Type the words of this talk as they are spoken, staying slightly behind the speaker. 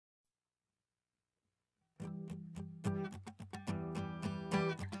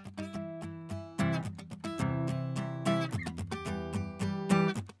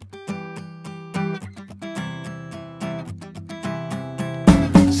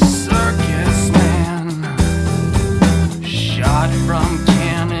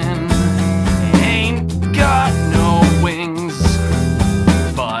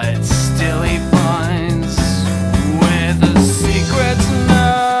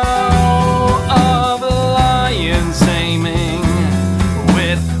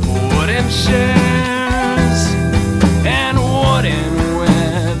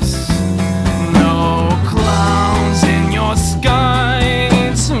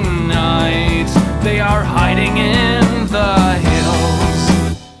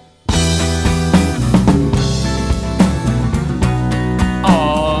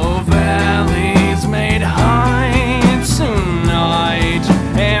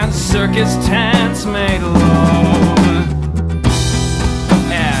circus tents made low.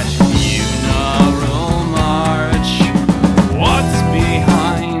 At funeral march, what's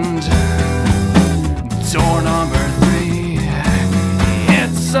behind door number 3?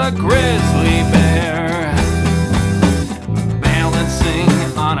 It's a grizzly bear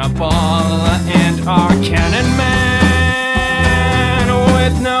balancing on a ball, and our cannon man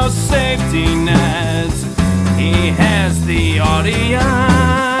with no safety net. He has the audience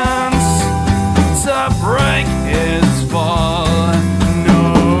to break his fall.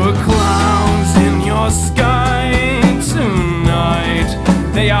 No clowns in your sky tonight.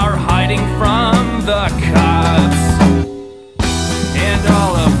 They are hiding from the cops, and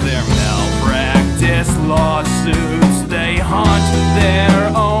all of their